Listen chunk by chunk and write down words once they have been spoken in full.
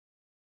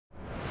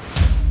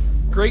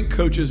Great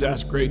coaches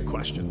ask great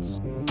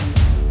questions. My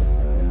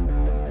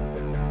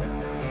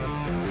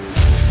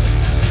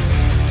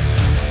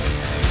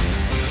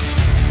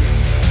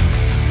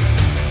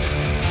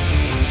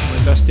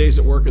best days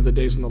at work are the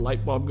days when the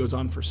light bulb goes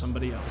on for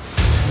somebody else.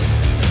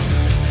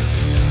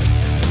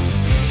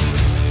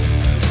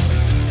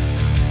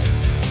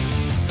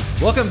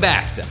 Welcome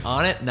back to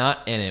On It,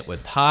 Not In It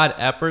with Todd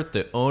Eppert,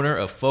 the owner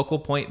of Focal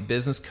Point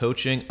Business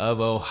Coaching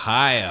of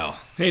Ohio.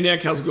 Hey,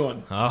 Nick, how's it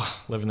going?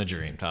 Oh, living the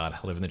dream, Todd.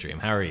 Living the dream.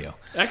 How are you?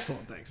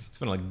 Excellent, thanks. It's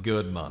been a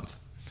good month.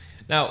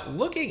 Now,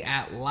 looking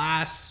at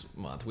last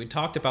month, we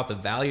talked about the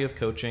value of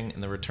coaching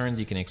and the returns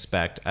you can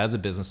expect as a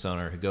business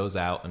owner who goes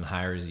out and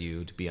hires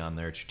you to be on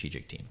their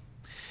strategic team.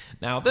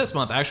 Now, this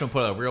month, I actually want to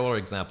put a real-world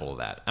example of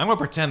that. I'm going to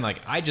pretend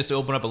like I just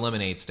opened up a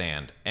lemonade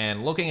stand,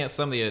 and looking at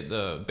some of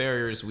the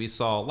barriers we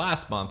saw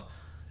last month,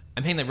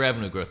 I'm hitting the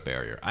revenue growth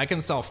barrier. I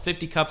can sell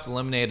 50 cups of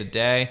lemonade a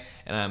day,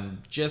 and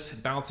I'm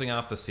just bouncing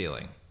off the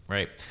ceiling,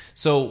 right?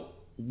 So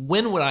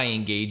when would I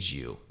engage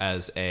you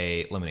as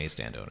a lemonade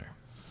stand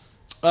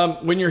owner?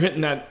 When you're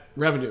hitting that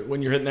revenue,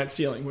 when you're hitting that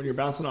ceiling, when you're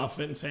bouncing off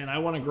of it and saying, I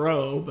want to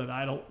grow, but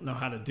I don't know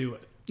how to do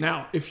it.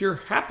 Now, if you're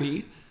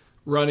happy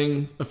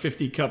running a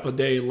 50 cup a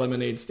day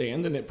lemonade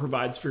stand and it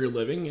provides for your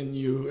living and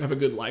you have a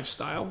good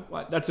lifestyle,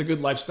 that's a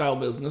good lifestyle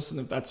business. And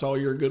if that's all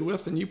you're good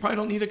with, then you probably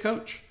don't need a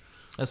coach.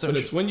 But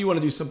it's when you want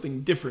to do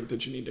something different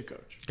that you need to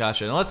coach.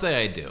 Gotcha. And let's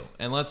say I do.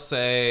 And let's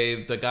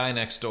say the guy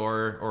next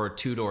door or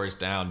 2 doors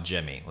down,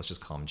 Jimmy. Let's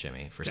just call him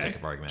Jimmy for sake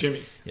of argument.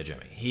 Jimmy. Yeah,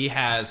 Jimmy. He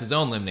has his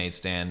own lemonade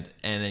stand,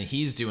 and then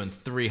he's doing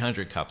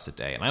 300 cups a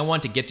day. And I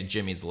want to get to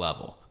Jimmy's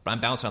level, but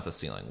I'm bouncing off the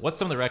ceiling. What's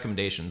some of the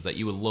recommendations that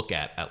you would look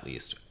at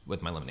least,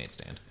 with my lemonade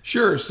stand?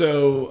 Sure.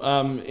 So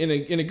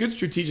in a good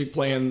strategic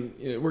plan,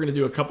 we're going to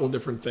do a couple of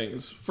different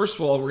things. First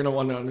of all, we're going to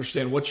want to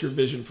understand what's your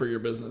vision for your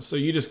business. So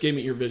you just gave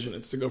me your vision.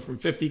 It's to go from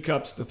 50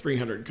 cups to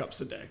 300 cups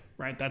a day,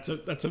 right? That's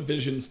a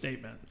vision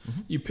statement.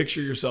 Mm-hmm. You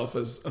picture yourself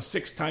as a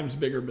 6 times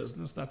bigger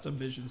business. That's a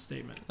vision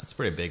statement. That's a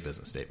pretty big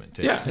business statement,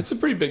 too. Yeah, it's a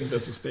pretty big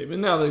business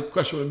statement. Now, the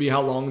question would be,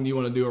 how long do you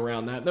want to do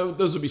around that?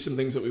 Those would be some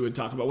things that we would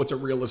talk about. What's a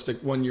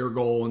realistic 1-year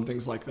goal and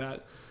things like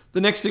that. The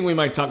next thing we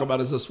might talk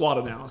about is a SWOT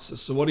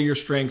analysis. So what are your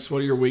strengths? What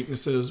are your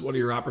weaknesses? What are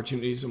your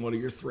opportunities? And what are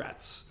your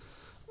threats?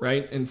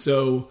 Right? And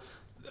so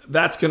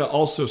that's going to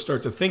also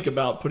start to think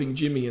about putting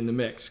Jimmy in the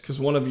mix, because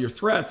one of your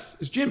threats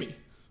is Jimmy,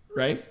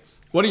 right?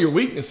 One of your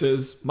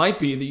weaknesses might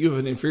be that you have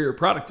an inferior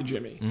product to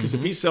Jimmy, because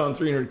if he's selling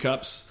 300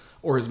 cups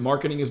or his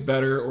marketing is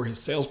better or his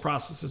sales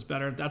process is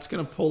better, that's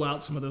going to pull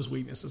out some of those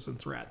weaknesses and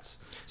threats.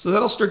 So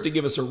that'll start to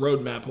give us a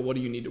roadmap of what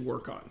do you need to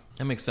work on.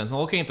 That makes sense. And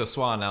looking at the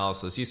SWOT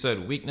analysis, you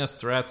said weakness,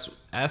 threats,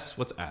 S.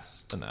 What's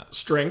S in that?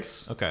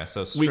 Strengths. Okay,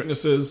 so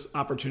weaknesses,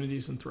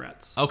 opportunities, and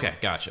threats. Okay,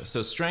 gotcha.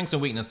 So strengths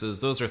and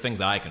weaknesses, those are things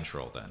that I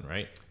control then,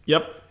 right?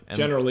 Yep,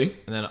 generally.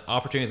 And then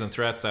opportunities and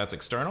threats, that's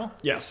external?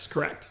 Yes,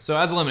 correct. So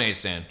as a lemonade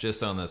stand, just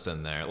throwing this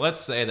in there,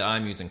 let's say that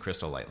I'm using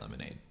Crystal Light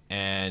lemonade,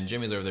 and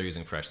Jimmy's over there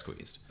using fresh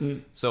squeezed.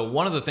 So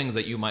one of the things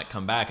that you might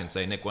come back and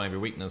say, Nick, one of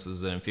your weaknesses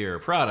is an inferior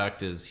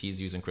product is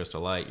he's using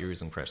Crystal Light, you're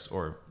using fresh,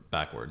 or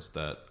backwards,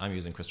 that I'm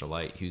using Crystal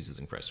Light, he's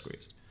using fresh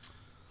squeezed.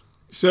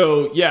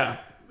 So yeah,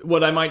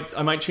 what I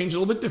might change a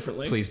little bit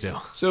differently. Please do.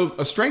 So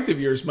a strength of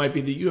yours might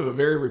be that you have a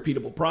very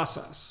repeatable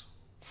process,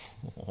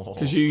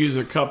 because you use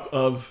a cup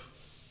of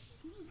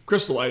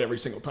Crystal Light every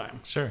single time.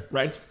 Sure.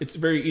 Right? It's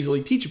very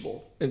easily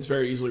teachable. It's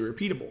very easily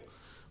repeatable.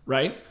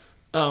 Right?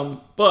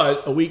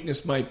 But a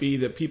weakness might be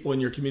that people in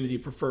your community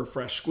prefer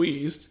fresh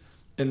squeezed,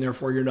 and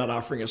therefore you're not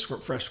offering a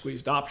fresh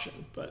squeezed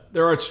option. But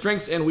there are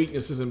strengths and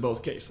weaknesses in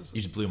both cases.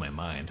 You just blew my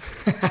mind.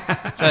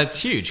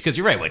 That's huge, because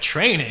you're right. With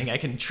training, I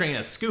can train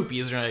a scoop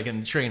user, I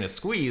can train a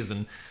squeeze,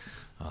 and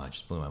it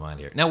just blew my mind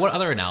here. Now, what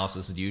other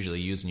analysis do you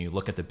usually use when you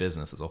look at the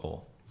business as a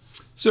whole?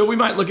 So we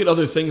might look at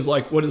other things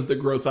like, what is the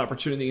growth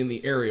opportunity in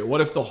the area?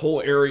 What if the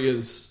whole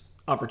area's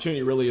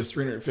opportunity really is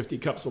 350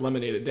 cups of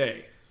lemonade a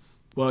day?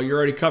 Well, you're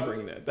already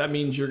covering that. That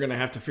means you're going to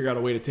have to figure out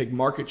a way to take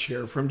market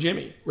share from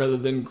Jimmy rather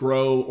than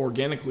grow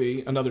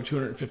organically another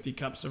 250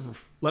 cups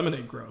of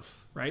lemonade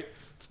growth, right?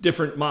 It's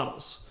different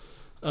models.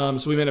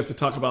 So we may have to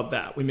talk about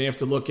that. We may have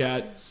to look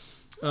at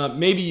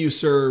maybe you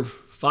serve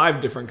 5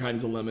 different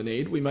kinds of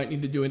lemonade. We might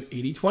need to do an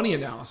 80-20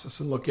 analysis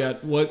and look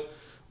at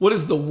what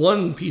is the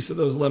one piece of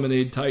those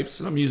lemonade types,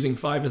 and I'm using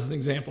 5 as an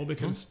example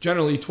because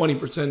generally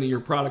 20% of your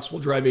products will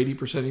drive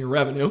 80% of your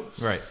revenue.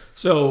 Right.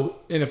 So,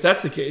 and if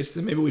that's the case,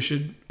 then maybe we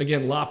should,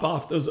 again, lop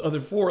off those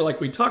other 4 like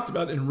we talked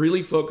about and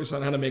really focus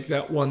on how to make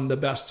that one the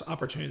best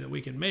opportunity that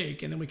we can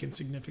make, and then we can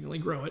significantly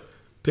grow it,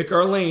 pick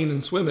our lane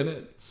and swim in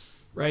it,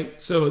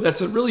 right? So that's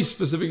a really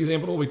specific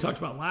example of what we talked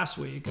about last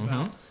week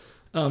about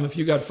if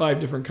you got 5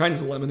 different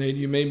kinds of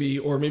lemonade, maybe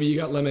you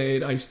got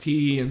lemonade, iced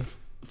tea, and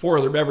 4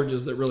 other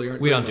beverages that really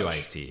aren't. We don't do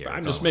iced tea here.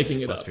 I'm just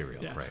making it up. Let's be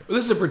real. Yeah. Right. Well,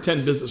 this is a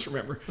pretend business,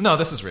 remember? No,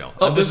 this is real.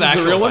 Oh, this is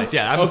actual a real one? advice.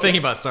 Yeah, I'm thinking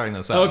about starting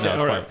this up. Okay,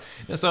 all right.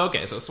 So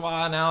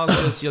SWOT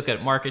analysis, you look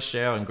at market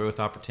share and growth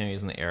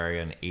opportunities in the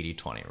area, and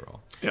 80-20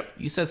 rule. Yep.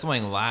 You said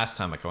something last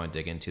time I want to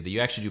dig into that you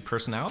actually do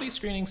personality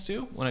screenings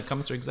too when it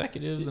comes to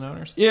executives and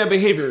owners. Yeah,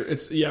 behavior.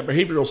 It's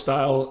behavioral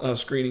style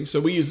screening.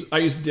 So I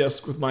use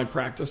DISC with my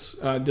practice.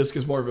 DISC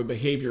is more of a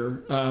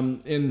behavior.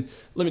 And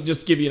let me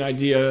just give you an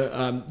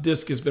idea.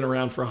 DISC has been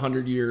around for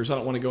 100 years. I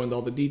don't want to go into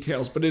all the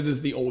details, but it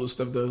is the oldest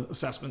of the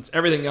assessments.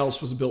 Everything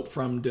else was built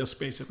from DISC,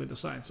 basically the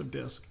science of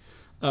DISC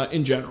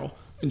in general.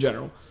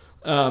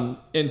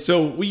 And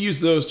so we use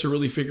those to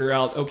really figure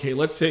out, okay,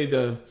 let's say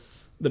the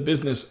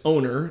business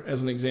owner,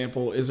 as an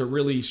example, is a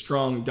really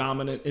strong,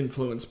 dominant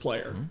influence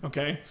player.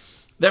 Okay.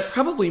 That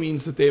probably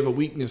means that they have a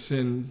weakness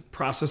in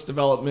process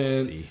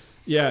development.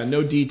 Yeah.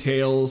 No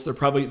details. They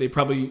probably,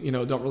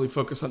 don't really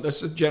focus on, that's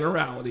just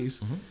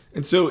generalities.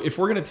 And so if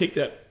we're going to take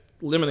that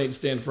lemonade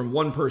stand from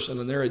one person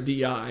and they're a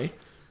DI,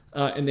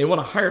 and they want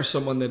to hire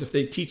someone that if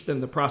they teach them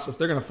the process,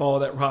 they're going to follow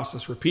that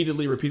process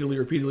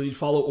repeatedly,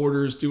 follow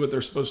orders, do what they're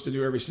supposed to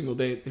do every single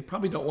day. They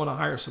probably don't want to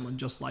hire someone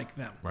just like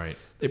them. Right.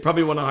 They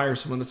probably want to hire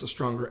someone that's a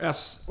stronger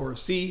S or a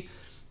C.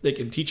 They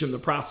can teach them the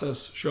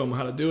process, show them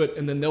how to do it,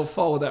 and then they'll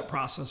follow that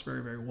process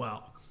very, very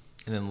well.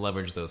 And then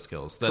leverage those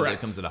skills. Then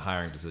it comes at a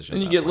hiring decision.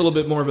 And you get a little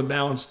bit more of a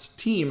balanced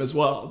team as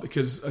well,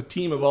 because a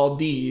team of all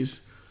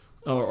Ds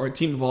or a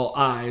team of all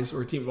I's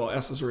or a team of all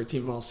S's or a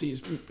team of all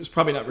C's is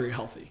probably not very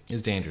healthy.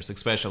 It's dangerous,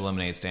 especially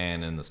lemonade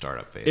stand in the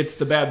startup phase. It's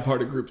the bad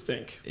part of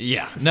groupthink.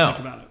 Yeah, no,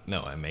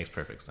 it makes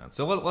perfect sense.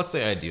 So let's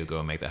say I do go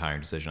and make the hiring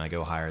decision. I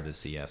go hire the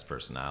CS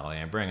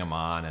personality. I bring them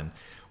on, and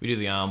we do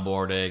the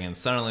onboarding, and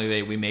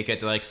suddenly we make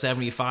it to like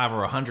 75 or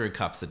 100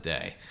 cups a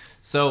day.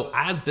 So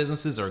as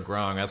businesses are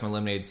growing, as my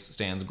lemonade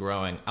stand's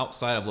growing,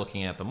 outside of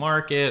looking at the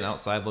market,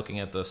 outside looking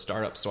at the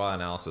startup SWOT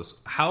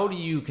analysis, how do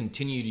you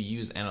continue to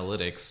use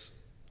analytics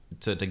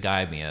to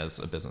guide me as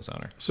a business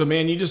owner? So,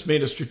 man, you just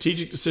made a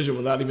strategic decision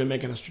without even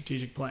making a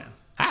strategic plan.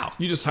 How?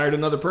 You just hired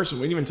another person.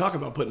 We didn't even talk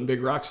about putting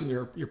big rocks in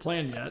your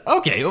plan yet.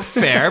 Okay, well,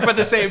 fair. But at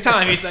the same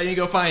time, you said you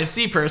go find a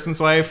C person,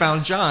 so I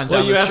found John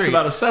down the street. Well, you asked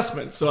about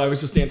assessment, so I was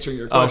just answering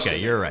your question.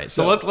 Okay, you're right.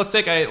 So let's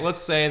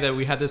say that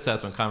we had this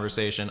assessment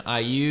conversation. I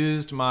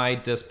used my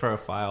DISC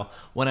profile,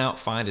 went out,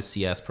 find a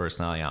CS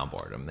personality,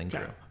 onboard them, then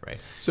grew. Right.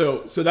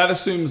 So that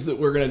assumes that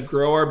we're going to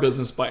grow our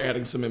business by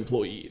adding some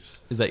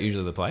employees. Is that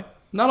usually the play?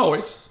 Not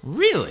always.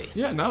 Really?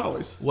 Yeah, not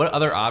always. What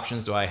other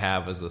options do I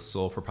have as a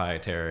sole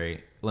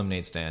proprietary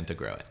lemonade stand to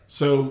grow it?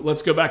 So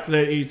let's go back to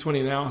that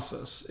 80-20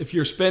 analysis. If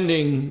you're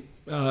spending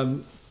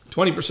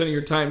 20% of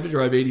your time to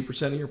drive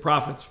 80% of your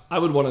profits, I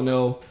would want to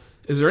know,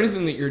 is there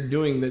anything that you're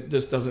doing that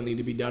just doesn't need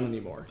to be done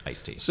anymore?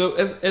 Iced tea. So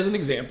as an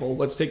example,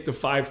 let's take the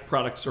 5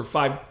 products or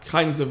 5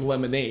 kinds of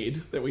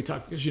lemonade that we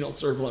talked, because you don't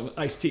serve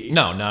iced tea.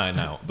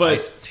 No. But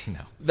iced tea,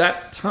 no.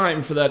 That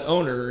time for that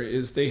owner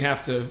is they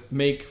have to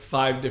make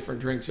 5 different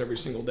drinks every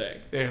single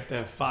day. They have to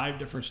have 5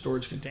 different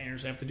storage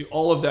containers. They have to do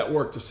all of that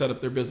work to set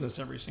up their business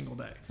every single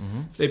day.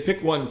 If they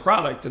pick one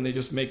product and they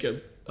just make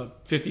a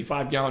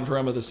 55-gallon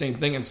drum of the same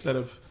thing instead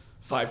of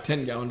 5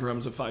 10-gallon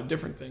drums of 5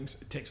 different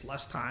things, it takes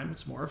less time.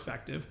 It's more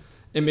effective.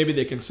 And maybe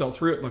they can sell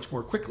through it much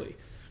more quickly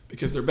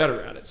because they're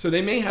better at it. So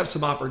they may have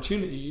some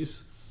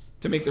opportunities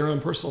to make their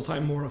own personal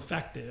time more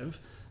effective.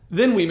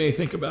 Then we may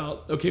think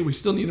about, okay, we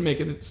still need to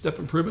make a step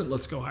improvement.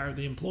 Let's go hire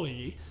the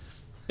employee.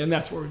 And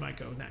that's where we might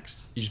go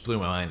next. You just blew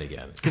my mind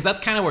again. Because that's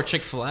kind of where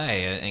Chick-fil-A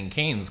and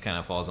Cane's kind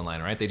of falls in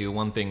line, right? They do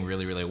one thing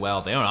really, really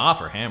well. They don't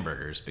offer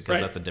hamburgers because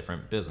that's a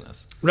different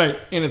business. Right.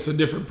 And it's a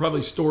different,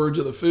 probably storage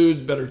of the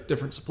food,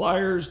 different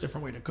suppliers,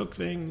 different way to cook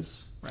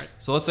things. Right.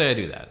 So let's say I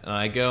do that. And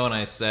I go and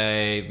I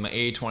say my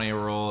 80-20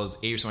 rule is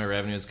 80% of my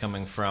revenue is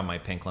coming from my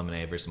pink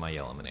lemonade versus my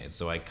yellow lemonade.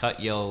 So I cut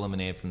yellow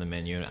lemonade from the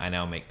menu and I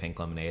now make pink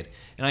lemonade.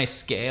 And I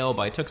scale,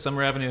 but I took some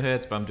revenue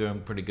hits, but I'm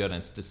doing pretty good.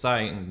 And it's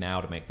deciding now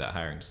to make that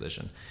hiring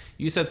decision.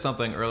 You said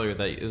something earlier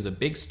that it was a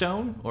big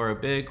stone or a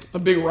big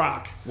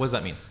rock. What does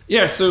that mean?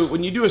 Yeah, so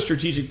when you do a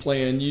strategic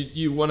plan,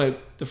 you want to,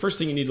 the first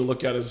thing you need to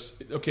look at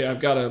is, okay,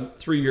 I've got a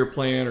 3-year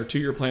plan or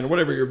 2-year plan or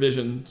whatever your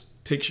vision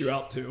takes you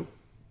out to.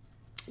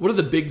 What are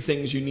the big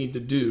things you need to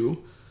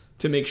do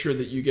to make sure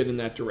that you get in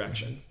that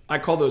direction? I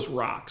call those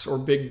rocks or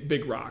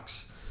big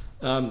rocks.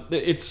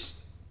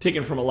 It's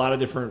taken from a lot of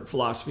different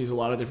philosophies, a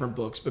lot of different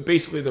books, but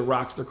basically the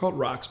rocks, they're called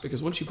rocks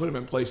because once you put them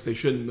in place, they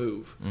shouldn't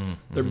move. Mm-hmm.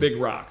 They're big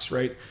rocks,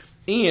 right?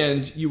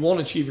 And you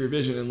won't achieve your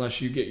vision unless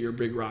you get your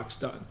big rocks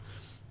done.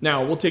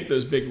 Now, we'll take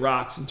those big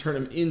rocks and turn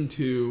them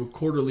into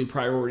quarterly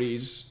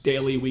priorities,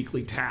 daily,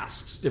 weekly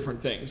tasks,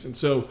 different things. And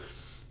so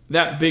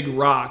that big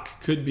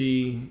rock could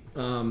be,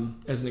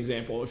 as an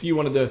example, if you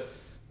wanted to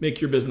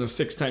make your business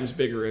 6 times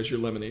bigger as your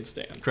lemonade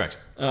stand. Correct.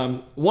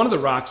 One of the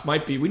rocks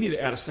might be we need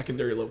to add a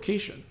secondary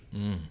location.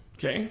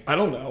 Okay? I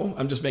don't know.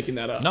 I'm just making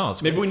that up. No,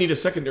 it's Maybe we need a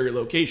secondary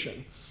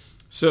location.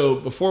 So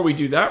before we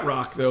do that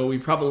rock, though, we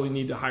probably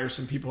need to hire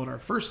some people at our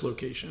first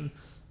location,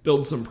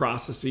 build some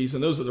processes,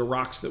 and those are the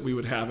rocks that we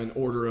would have in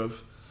order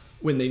of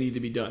when they need to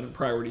be done and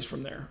priorities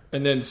from there.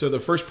 And then so the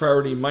first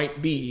priority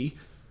might be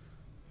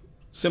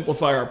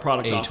simplify our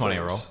product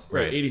 80-20 rule.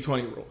 Right,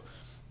 80-20 rule.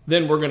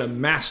 Then we're going to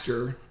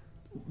master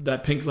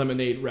that pink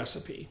lemonade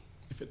recipe.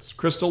 If it's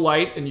Crystal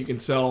Light and you can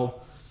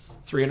sell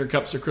 300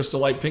 cups of Crystal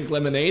Light Pink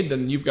Lemonade,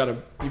 then you've got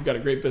a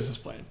great business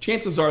plan.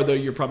 Chances are, though,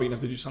 you're probably going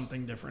to have to do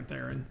something different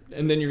there.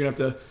 And then you're going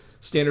to have to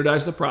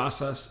standardize the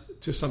process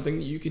to something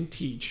that you can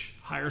teach,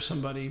 hire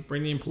somebody,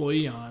 bring the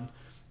employee on.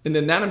 And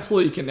then that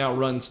employee can now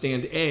run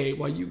stand A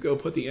while you go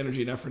put the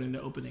energy and effort into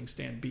opening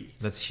stand B.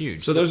 That's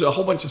huge. So there's a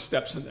whole bunch of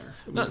steps in there.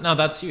 No,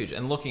 that's huge.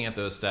 And looking at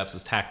those steps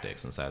is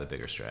tactics inside the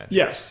bigger strategy.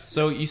 Yes.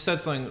 So you said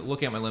something,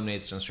 looking at my lemonade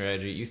stand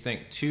strategy, you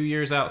think 2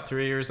 years out,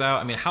 3 years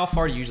out? I mean, how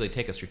far do you usually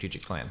take a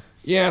strategic plan?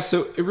 Yeah,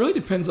 so it really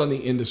depends on the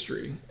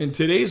industry. In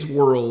today's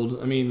world,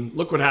 I mean,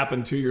 look what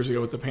happened 2 years ago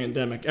with the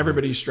pandemic.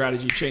 Everybody's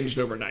strategy changed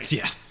overnight.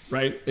 Yeah.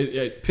 Right?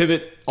 It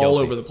pivot all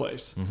over the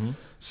place. Mm-hmm.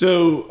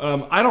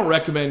 So I don't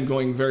recommend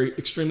going very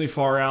extremely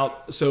far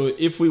out. So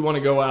if we want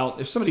to go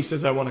out, if somebody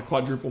says, I want to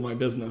quadruple my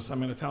business, I'm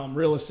going to tell them,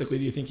 realistically,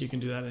 do you think you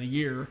can do that in a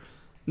year?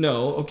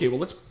 No. Okay,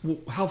 well,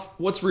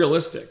 what's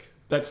realistic?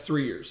 That's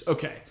 3 years.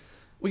 Okay.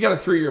 We got a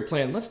 3-year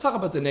plan. Let's talk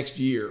about the next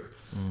year.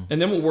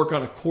 And then we'll work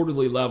on a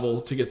quarterly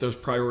level to get those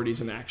priorities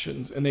and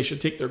actions. And they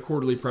should take their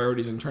quarterly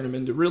priorities and turn them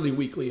into really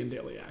weekly and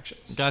daily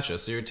actions. Gotcha.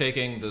 So you're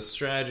taking the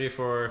strategy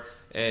for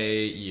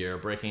a year,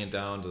 breaking it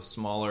down to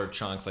smaller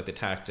chunks like the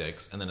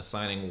tactics, and then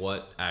assigning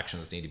what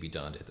actions need to be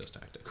done to hit those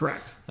tactics.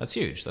 Correct. That's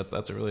huge.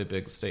 That's a really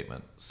big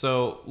statement.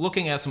 So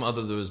looking at some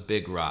other those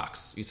big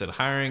rocks, you said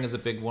hiring is a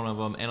big one of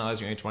them,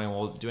 analyzing your 80/20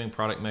 while doing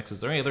product mix.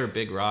 Is there any other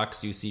big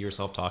rocks you see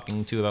yourself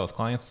talking to about with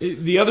clients?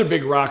 The other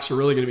big rocks are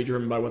really going to be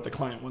driven by what the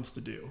client wants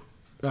to do.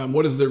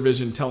 What is their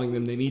vision telling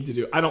them they need to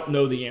do? I don't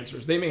know the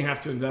answers. They may have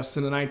to invest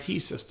in an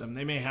IT system.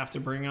 They may have to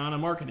bring on a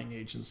marketing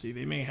agency.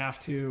 They may have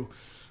to,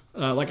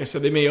 like I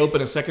said, they may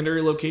open a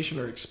secondary location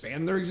or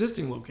expand their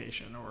existing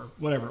location or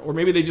whatever. Or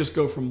maybe they just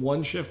go from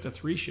 1 shift to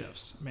 3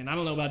 shifts. I mean, I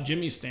don't know about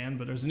Jimmy's stand,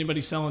 but is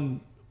anybody selling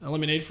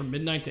lemonade from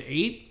midnight to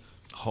 8?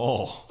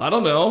 Oh. I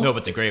don't know. No, but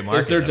it's a great market.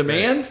 Is there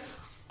demand?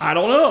 I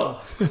don't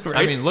know. Right?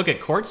 I mean, look at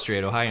Court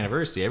Street, Ohio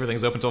University.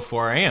 Everything's open till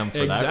 4 a.m.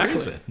 for that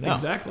reason. No,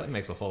 exactly. That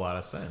makes a whole lot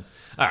of sense.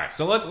 All right,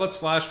 so let's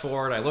flash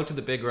forward. I looked at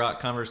the Big Rock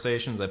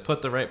conversations. I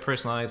put the right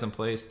personalities in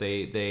place.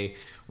 They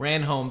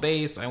ran home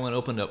base. I went and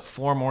opened up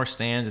 4 more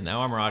stands, and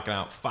now I'm rocking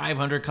out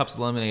 500 cups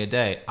of lemonade a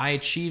day. I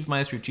achieved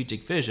my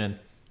strategic vision.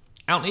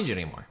 I don't need you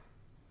anymore.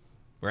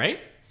 Right?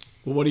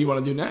 Well, what do you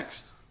want to do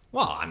next?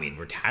 Well, I mean,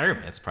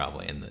 retirement's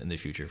probably in the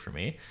future for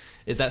me.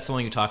 Is that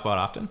something you talk about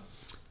often?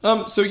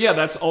 So yeah,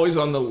 that's always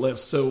on the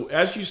list. So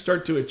as you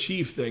start to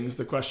achieve things,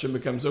 the question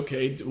becomes,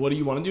 okay, what do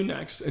you want to do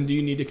next? And do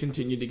you need to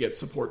continue to get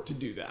support to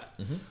do that?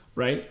 Mm-hmm.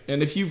 Right?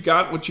 And if you've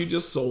got what you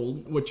just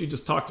sold, what you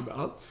just talked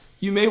about,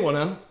 you may want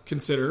to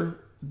consider,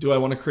 do I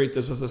want to create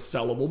this as a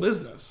sellable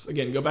business?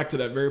 Again, go back to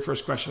that very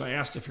first question I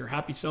asked. If you're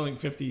happy selling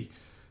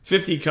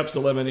 50 cups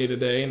of lemonade a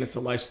day and it's a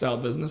lifestyle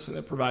business and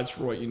it provides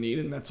for what you need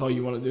and that's all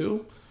you want to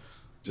do,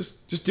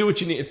 just do what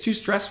you need. It's too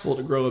stressful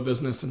to grow a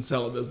business and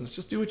sell a business.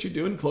 Just do what you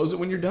do and close it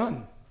when you're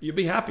done. You'll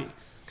be happy,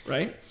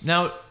 right?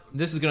 Now,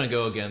 this is going to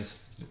go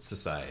against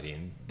society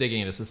and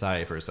digging into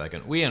society for a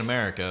second. We in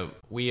America,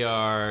 we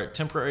are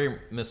temporary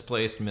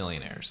misplaced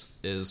millionaires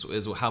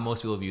is how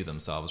most people view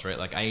themselves, right?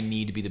 Like, I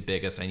need to be the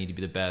biggest. I need to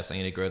be the best. I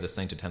need to grow this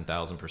thing to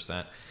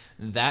 10,000%.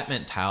 That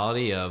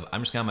mentality of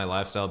I'm just going to have my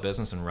lifestyle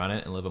business and run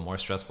it and live a more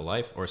stressful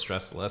life or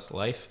stress-less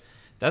life,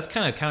 that's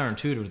kind of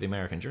counterintuitive to the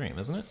American dream,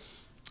 isn't it?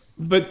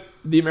 But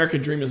the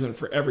American dream isn't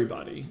for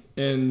everybody.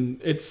 And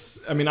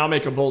I'll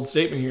make a bold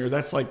statement here.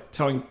 That's like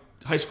telling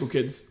high school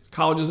kids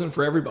college isn't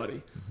for everybody.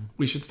 Mm-hmm.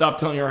 We should stop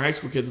telling our high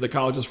school kids that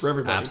college is for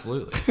everybody.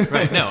 Absolutely.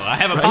 Right. No, I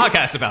have a right?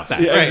 podcast about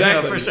that. Yeah, right.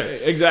 Exactly. No, for sure.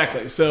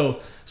 Exactly.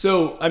 So,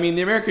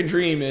 the American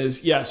dream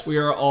is, yes, we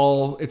are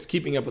all, it's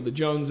keeping up with the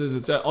Joneses.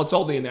 It's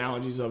all the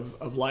analogies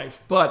of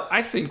life. But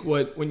I think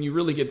when you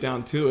really get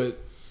down to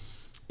it,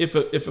 if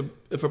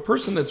a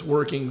person that's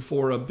working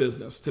for a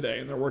business today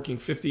and they're working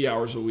 50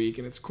 hours a week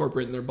and it's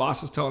corporate and their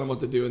boss is telling them what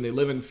to do and they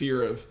live in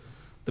fear of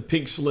the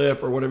pink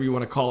slip or whatever you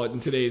want to call it in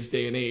today's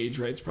day and age,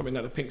 right? It's probably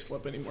not a pink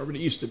slip anymore, but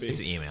it used to be.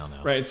 It's an email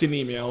now, right? It's an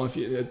email. If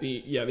you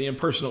the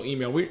impersonal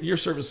email, your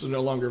service is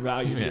no longer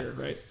valued here,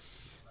 right?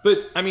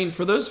 But I mean,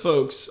 for those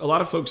folks, a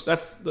lot of folks,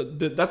 that's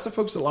the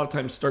folks that a lot of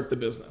times start the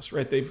business,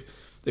 right? They've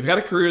got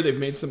a career, they've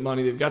made some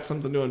money, they've got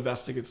something to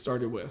invest to get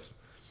started with.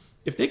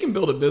 If they can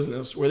build a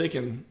business where they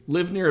can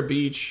live near a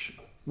beach,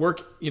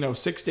 work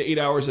 6 to 8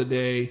 hours a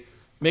day,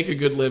 make a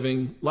good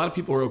living, a lot of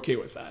people are okay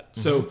with that.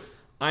 Mm-hmm. So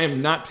I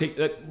am not taking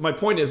that. My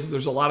point is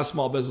there's a lot of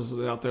small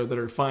businesses out there that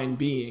are fine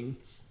being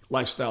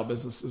lifestyle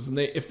businesses, and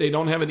if they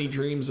don't have any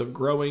dreams of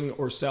growing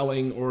or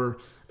selling or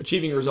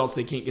achieving results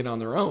they can't get on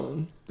their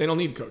own, they don't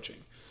need coaching.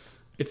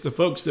 It's the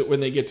folks that when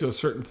they get to a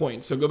certain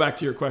point. So go back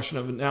to your question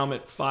of now I'm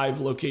at 5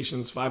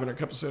 locations, 500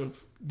 cups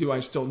of do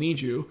I still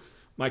need you?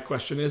 My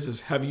question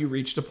is have you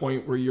reached a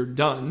point where you're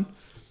done,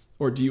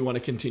 or do you want to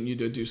continue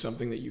to do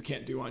something that you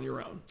can't do on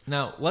your own?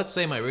 Now, let's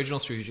say my original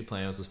strategic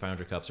plan was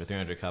 500 cups or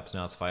 300 cups.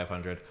 Now it's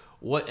 500.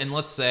 And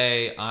let's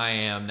say I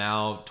am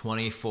now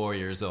 24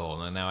 years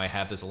old, and now I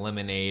have this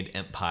lemonade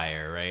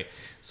empire, right?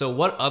 So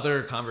what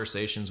other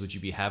conversations would you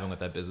be having with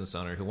that business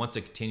owner who wants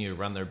to continue to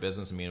run their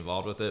business and be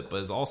involved with it, but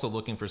is also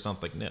looking for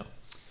something new?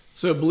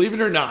 So believe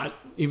it or not,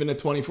 even at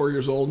 24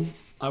 years old,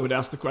 I would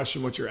ask the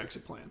question, what's your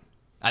exit plan?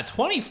 At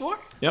 24?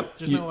 Yep.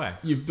 There's no way.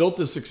 You've built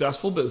a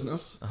successful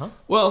business. Uh-huh.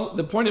 Well,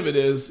 the point of it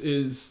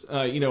is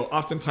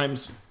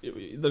oftentimes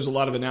there's a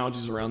lot of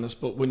analogies around this,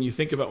 but when you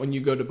think about when you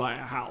go to buy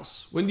a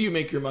house, when do you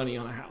make your money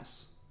on a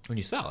house? When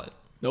you sell it.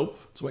 Nope.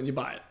 It's when you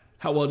buy it.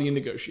 How well do you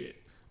negotiate?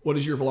 What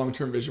is your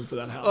long-term vision for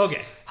that house?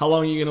 Okay. How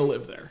long are you going to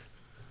live there?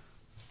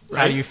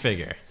 How do you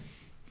figure?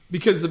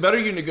 Because the better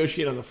you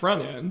negotiate on the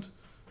front end,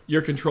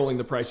 you're controlling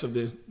the price of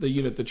the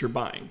unit that you're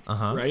buying,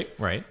 right?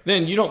 Right.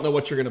 Then you don't know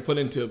what you're going to put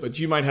into it, but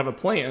you might have a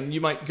plan. You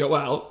might go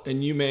out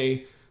and you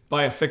may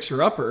buy a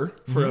fixer-upper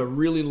for a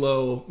really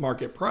low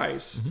market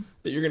price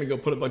that you're going to go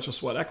put a bunch of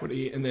sweat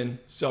equity and then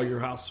sell your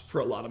house for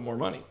a lot of more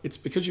money. It's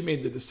because you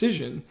made the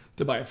decision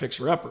to buy a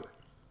fixer-upper.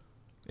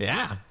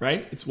 Yeah.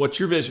 Right? It's what's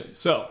your vision.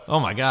 So,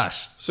 oh my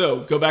gosh. So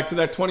go back to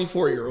that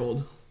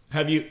 24-year-old.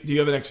 Do you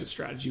have an exit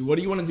strategy? What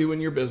do you want to do in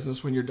your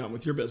business when you're done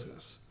with your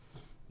business?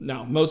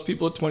 Now, most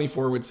people at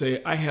 24 would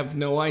say, I have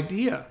no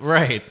idea.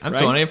 Right. I'm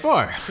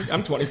 24.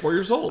 I'm 24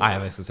 years old. I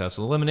have a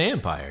successful lemonade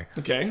empire.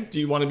 Okay. Do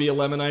you want to be a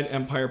lemonade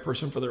empire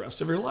person for the rest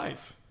of your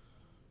life?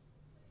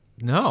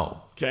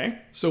 No. Okay.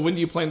 So when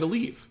do you plan to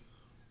leave?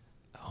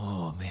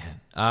 Oh,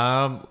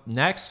 man.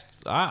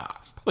 Next,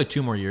 probably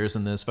 2 more years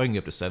in this. If I can get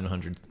up to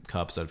 700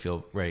 cups, I'd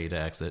feel ready to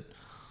exit.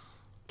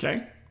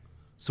 Okay.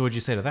 So what'd you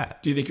say to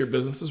that? Do you think your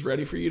business is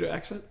ready for you to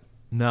exit?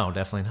 No,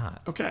 definitely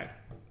not. Okay.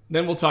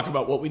 Then we'll talk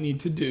about what we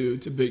need to do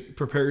to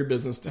prepare your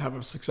business to have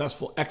a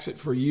successful exit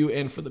for you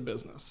and for the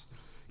business.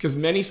 Because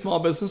many small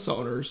business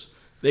owners,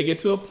 they get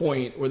to a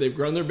point where they've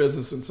grown their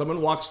business and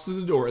someone walks through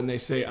the door and they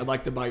say, I'd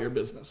like to buy your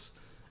business.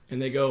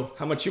 And they go,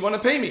 how much you want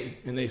to pay me?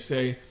 And they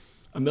say,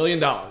 $1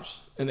 million.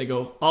 And they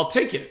go, I'll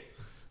take it.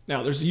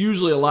 Now, there's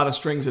usually a lot of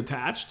strings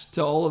attached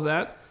to all of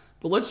that.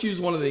 But let's use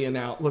one of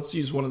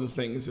the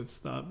things. It's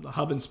the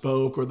hub and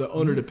spoke or the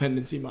owner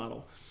dependency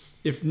model.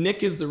 If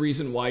Nick is the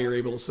reason why you're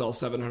able to sell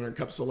 700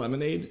 cups of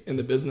lemonade and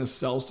the business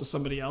sells to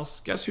somebody else,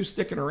 guess who's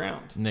sticking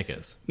around? Nick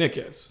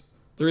is.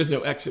 There is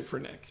no exit for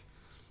Nick.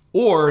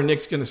 Or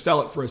Nick's going to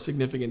sell it for a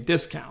significant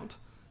discount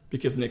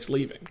because Nick's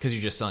leaving. Because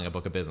you're just selling a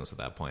book of business at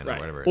that point right. or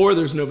whatever. Or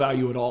there's no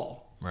value at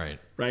all. Right.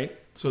 Right?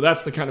 So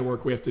that's the kind of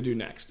work we have to do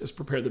next, is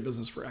prepare the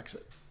business for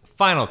exit.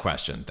 Final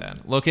question then.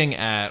 Looking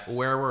at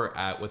where we're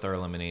at with our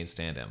lemonade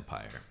stand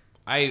empire.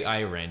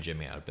 I ran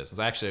Jimmy out of business.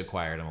 I actually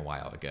acquired him a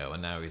while ago,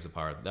 and now he's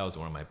that was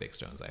one of my big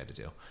stones I had to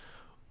do.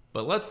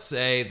 But let's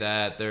say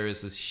that there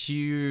is this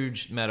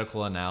huge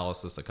medical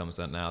analysis that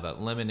comes out now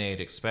that lemonade,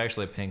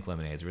 especially pink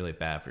lemonade, is really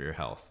bad for your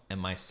health. And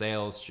my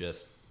sales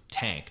just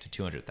tanked to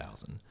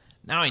 200,000.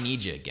 Now I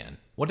need you again.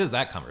 What does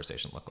that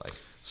conversation look like?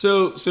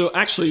 So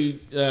actually,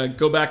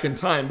 go back in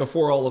time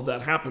before all of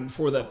that happened,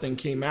 before that thing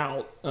came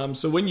out.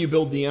 So when you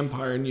build the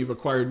empire and you've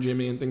acquired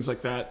Jimmy and things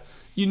like that,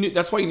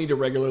 that's why you need to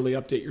regularly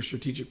update your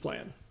strategic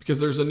plan, because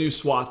there's a new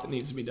SWOT that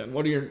needs to be done.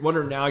 What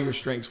are now your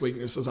strengths,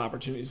 weaknesses,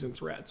 opportunities, and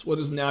threats? What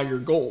is now your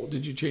goal?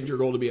 Did you change your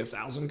goal to be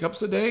 1,000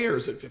 cups a day, or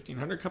is it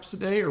 1,500 cups a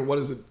day, or what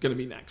is it going to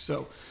be next?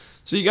 So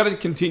you got to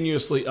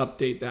continuously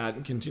update that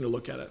and continue to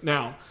look at it.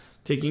 Now,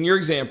 taking your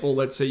example,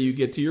 let's say you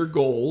get to your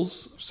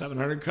goals,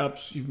 700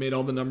 cups, you've made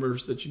all the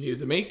numbers that you needed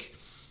to make.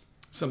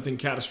 Something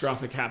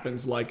catastrophic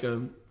happens like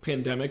a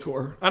pandemic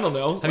or, I don't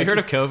know. Have you heard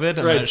of COVID?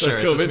 I'm not sure.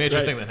 It's a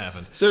major thing that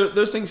happened. So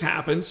those things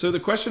happen. So the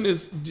question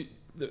is,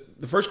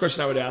 the first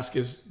question I would ask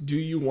is, do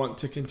you want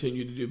to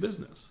continue to do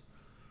business?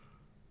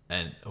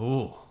 And,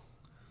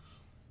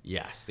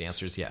 yes, the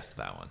answer is yes to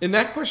that one. And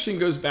that question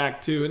goes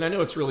back to, and I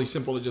know it's really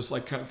simple to just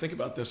kind of think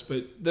about this,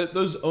 but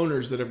those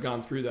owners that have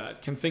gone through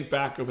that can think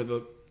back over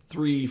the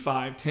 3,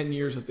 5, 10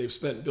 years that they've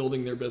spent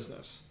building their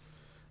business.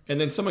 And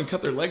then someone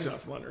cut their legs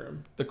out from under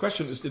them. The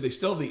question is, do they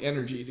still have the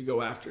energy to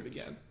go after it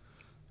again?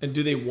 And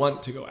do they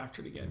want to go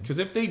after it again? Because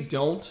if they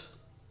don't,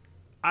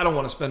 I don't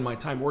want to spend my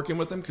time working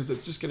with them because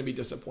it's just going to be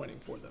disappointing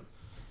for them,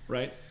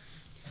 right?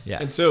 Yeah.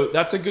 And so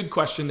that's a good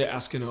question to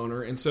ask an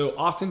owner. And so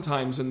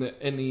oftentimes in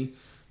the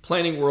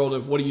planning world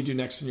of what do you do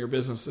next in your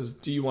business is,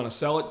 do you want to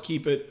sell it,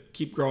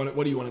 keep growing it?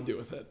 What do you want to do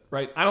with it,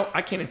 right?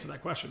 I can't answer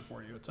that question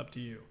for you. It's up to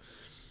you.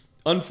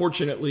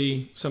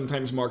 Unfortunately,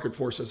 sometimes market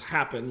forces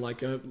happen,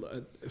 like a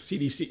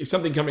CDC,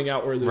 something coming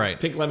out where the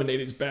pink lemonade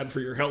is bad for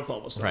your health all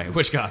of a sudden. Right,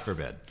 which God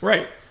forbid.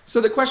 Right. So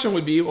the question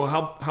would be, well,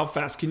 how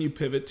fast can you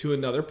pivot to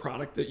another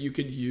product that you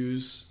could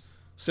use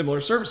similar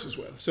services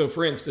with? So,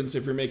 for instance,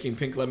 if you're making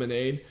pink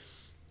lemonade,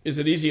 is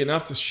it easy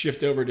enough to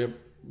shift over to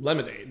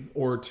lemonade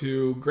or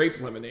to grape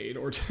lemonade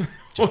or to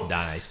just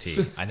non-iced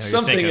tea? I know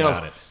something you're thinking else,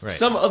 about it. Right.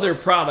 Some other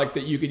product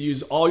that you could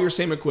use all your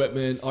same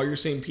equipment, all your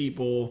same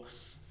people,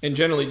 and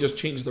generally just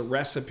change the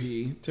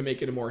recipe to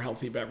make it a more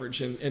healthy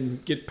beverage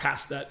and get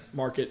past that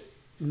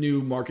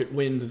new market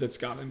wind that's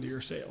got into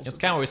your sales. It's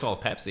kind of what we saw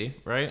with Pepsi,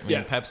 right? I mean,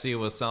 Yeah. Pepsi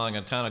was selling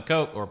a ton of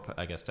Coke, or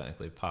I guess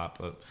technically pop,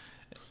 but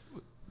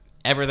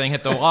everything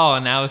hit the wall,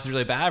 and now this is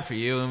really bad for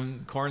you,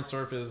 and corn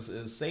syrup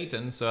is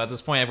Satan. So at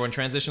this point, everyone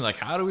transitioned, like,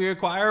 how do we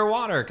acquire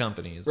water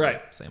companies?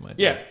 Right. Same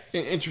idea.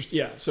 Yeah. Interesting.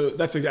 Yeah. So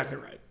that's exactly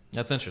right.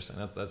 That's interesting.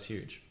 That's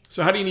huge.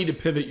 So how do you need to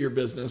pivot your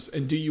business?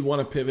 And do you want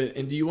to pivot?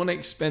 And do you want to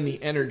expend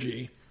the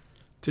energy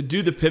to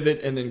do the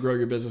pivot and then grow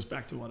your business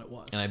back to what it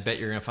was. And I bet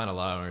you're going to find a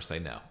lot of owners say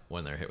no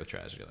when they're hit with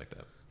tragedy like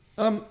that.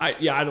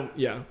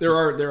 There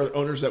are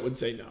owners that would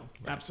say no.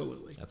 Right.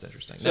 Absolutely. That's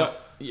interesting. So,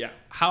 now,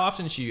 how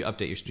often should you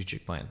update your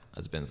strategic plan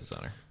as a business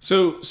owner?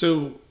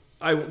 So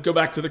I go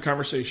back to the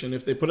conversation.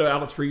 If they put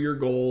out a 3-year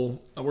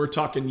goal, we're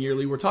talking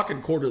yearly, we're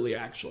talking quarterly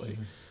actually.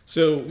 Mm-hmm.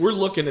 So we're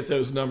looking at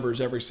those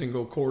numbers every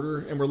single quarter,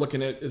 and we're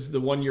looking at, is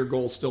the 1-year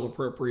goal still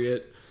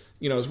appropriate?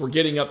 As we're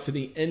getting up to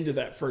the end of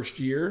that first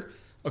year,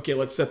 okay,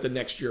 let's set the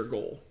next year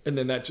goal. And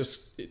then that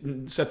just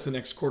sets the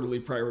next quarterly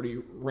priority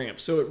ramp.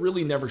 So it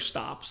really never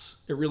stops.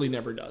 It really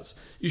never does.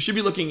 You should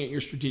be looking at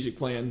your strategic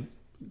plan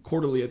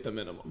quarterly at the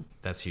minimum.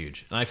 That's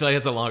huge. And I feel like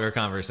it's a longer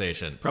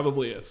conversation.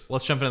 Probably is.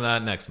 Let's jump into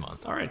that next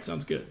month. All right,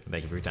 sounds good.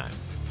 Thank you for your time.